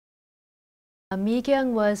Mi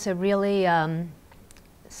Kyung was a really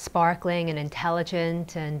sparkling and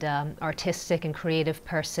intelligent and artistic and creative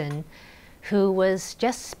person who was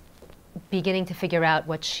just beginning to figure out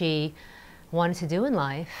what she wanted to do in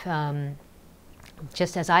life,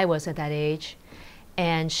 just as I was at that age.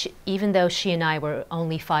 And even though she and I were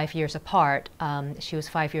only 5 years apart, she was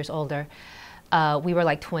 5 years older, we were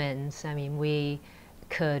like twins. I mean, we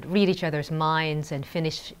could read each other's minds and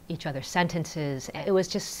finish each other's sentences. It was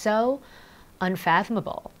just so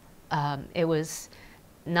unfathomable. It was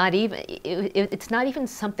not even, it's not even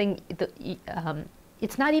something,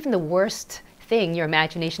 it's not even the worst thing your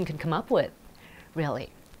imagination can come up with, really.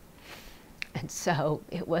 And so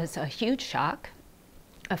it was a huge shock.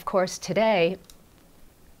 Of course, today,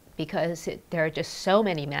 because there are just so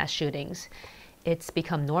many mass shootings, it's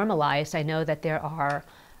become normalized. I know that there are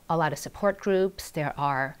a lot of support groups.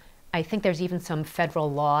 I think there's even some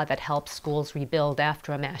federal law that helps schools rebuild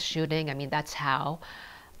after a mass shooting. I mean, that's how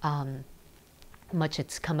much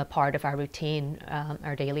it's come a part of our routine,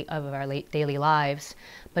 our daily lives.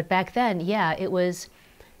 But back then, yeah, it was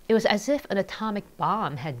as if an atomic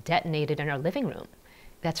bomb had detonated in our living room.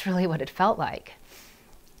 That's really what it felt like.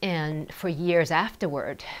 And for years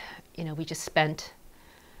afterward, you know, we just spent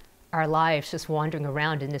our lives just wandering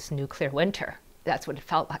around in this nuclear winter. That's what it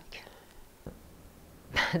felt like.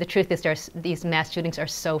 The truth is, these mass shootings are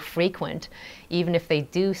so frequent, even if they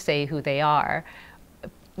do say who they are,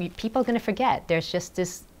 people are going to forget. There's just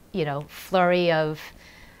this, you know, flurry of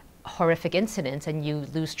horrific incidents, and you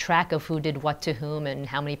lose track of who did what to whom and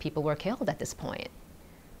how many people were killed at this point.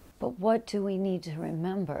 But what do we need to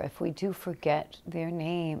remember if we do forget their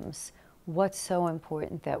names? What's so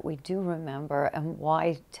important that we do remember, and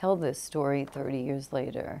why tell this story 30 years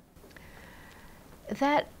later?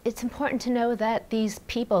 That it's important to know that these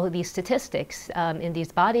people, these statistics in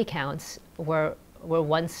these body counts were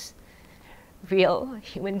once real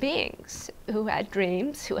human beings who had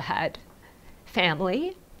dreams, who had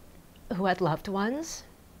family, who had loved ones,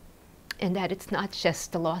 and that it's not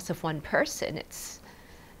just the loss of one person, it's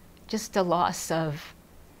just the loss of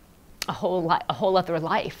a whole other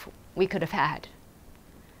life we could have had.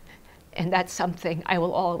 And that's something I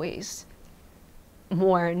will always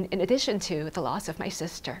mourn, in addition to the loss of my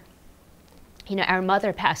sister. You know, our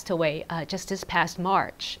mother passed away just this past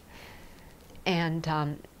March, and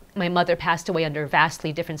my mother passed away under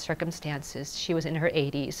vastly different circumstances. She was in her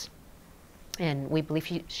 80s, and we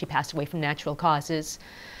believe she passed away from natural causes.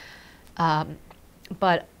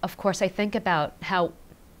 But of course, I think about how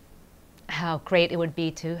great it would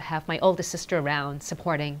be to have my oldest sister around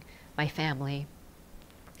supporting my family.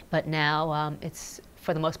 But now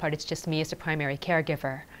for the most part, it's just me as a primary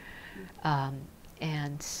caregiver.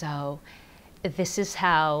 And so this is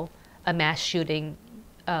how a mass shooting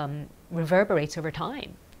reverberates over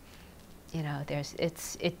time. You know,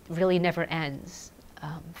 it really never ends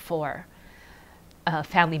for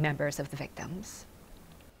family members of the victims.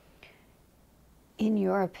 In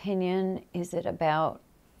your opinion, is it about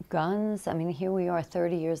guns? I mean, here we are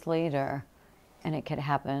 30 years later, and it could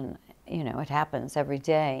happen, you know, it happens every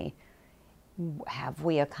day. Have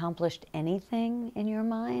we accomplished anything in your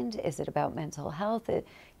mind? Is it about mental health?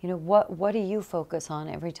 You know, what do you focus on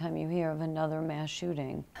every time you hear of another mass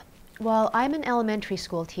shooting? Well, I'm an elementary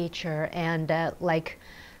school teacher, and like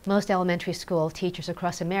most elementary school teachers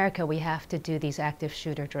across America, we have to do these active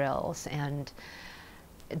shooter drills. And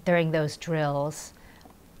during those drills,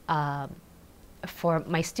 for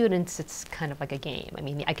my students, it's kind of like a game. I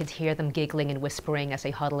mean, I could hear them giggling and whispering as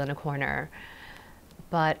they huddle in a corner.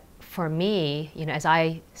 But for me, you know, as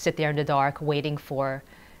I sit there in the dark waiting for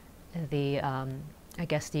the, I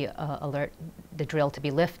guess the drill to be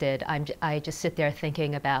lifted, I just sit there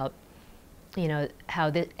thinking about, you know, how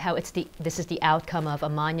this is the outcome of a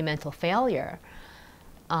monumental failure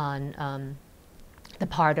on the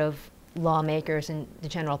part of lawmakers and the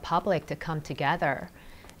general public to come together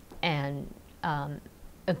and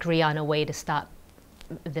agree on a way to stop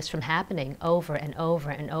this from happening over and over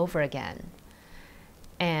and over again.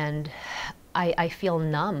 And I feel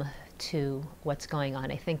numb to what's going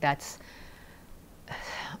on. I think that's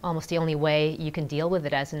almost the only way you can deal with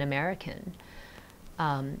it as an American.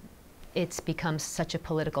 It's become such a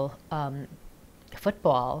political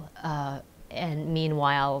football, and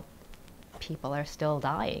meanwhile, people are still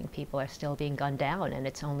dying, people are still being gunned down, and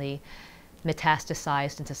it's only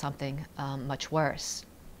metastasized into something much worse.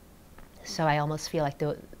 So I almost feel like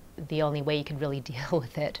the only way you can really deal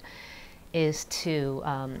with it is to,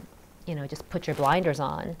 you know, just put your blinders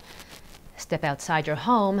on, step outside your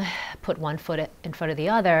home, put one foot in front of the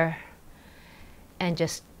other, and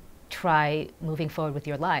just try moving forward with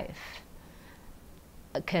your life.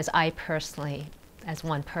 because I personally, as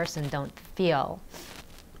one person, don't feel,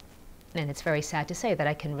 and it's very sad to say, that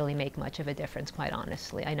I can really make much of a difference, quite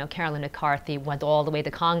honestly. I know Carolyn McCarthy went all the way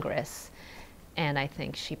to Congress, and I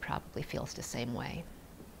think she probably feels the same way.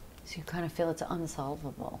 So you kind of feel it's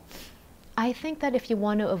unsolvable. I think that if you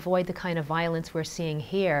want to avoid the kind of violence we're seeing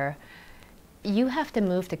here, you have to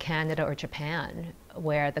move to Canada or Japan,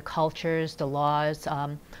 where the cultures, the laws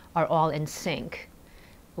are all in sync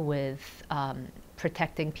with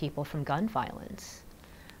protecting people from gun violence.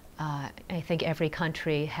 I think every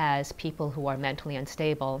country has people who are mentally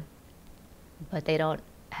unstable, but they don't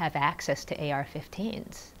have access to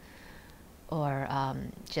AR-15s or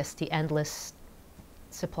just the endless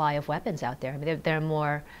supply of weapons out there. I mean, there are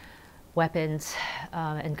more weapons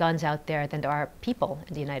and guns out there than there are people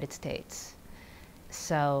in the United States.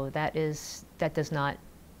 So that does not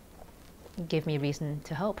give me reason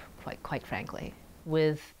to hope, quite frankly.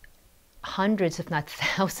 With hundreds, if not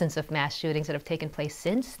thousands, of mass shootings that have taken place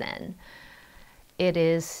since then, it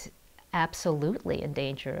is absolutely in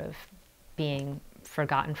danger of being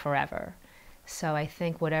forgotten forever. So I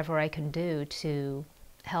think whatever I can do to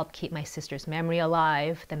help keep my sister's memory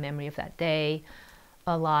alive, the memory of that day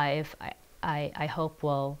alive, I hope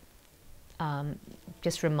will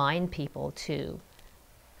just remind people to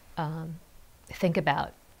think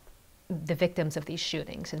about the victims of these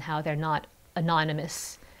shootings and how they're not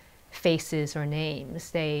anonymous faces or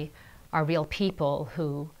names. They are real people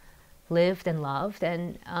who lived and loved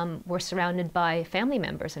and were surrounded by family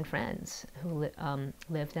members and friends who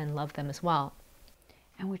lived and loved them as well.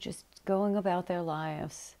 And were just going about their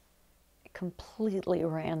lives completely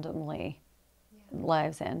randomly. Yeah.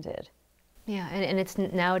 Lives ended. Yeah, and it's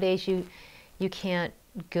nowadays you can't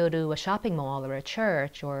go to a shopping mall or a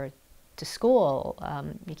church or to school.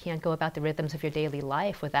 You can't go about the rhythms of your daily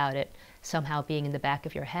life without it somehow being in the back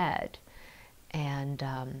of your head. And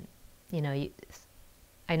you know,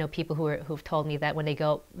 I know people who've told me that when they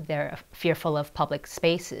go, they're fearful of public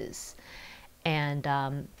spaces,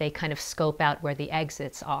 and they kind of scope out where the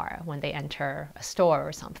exits are when they enter a store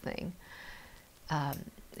or something.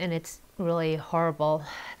 And it's really horrible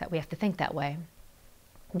that we have to think that way,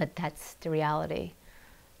 but that's the reality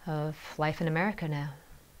of life in America now.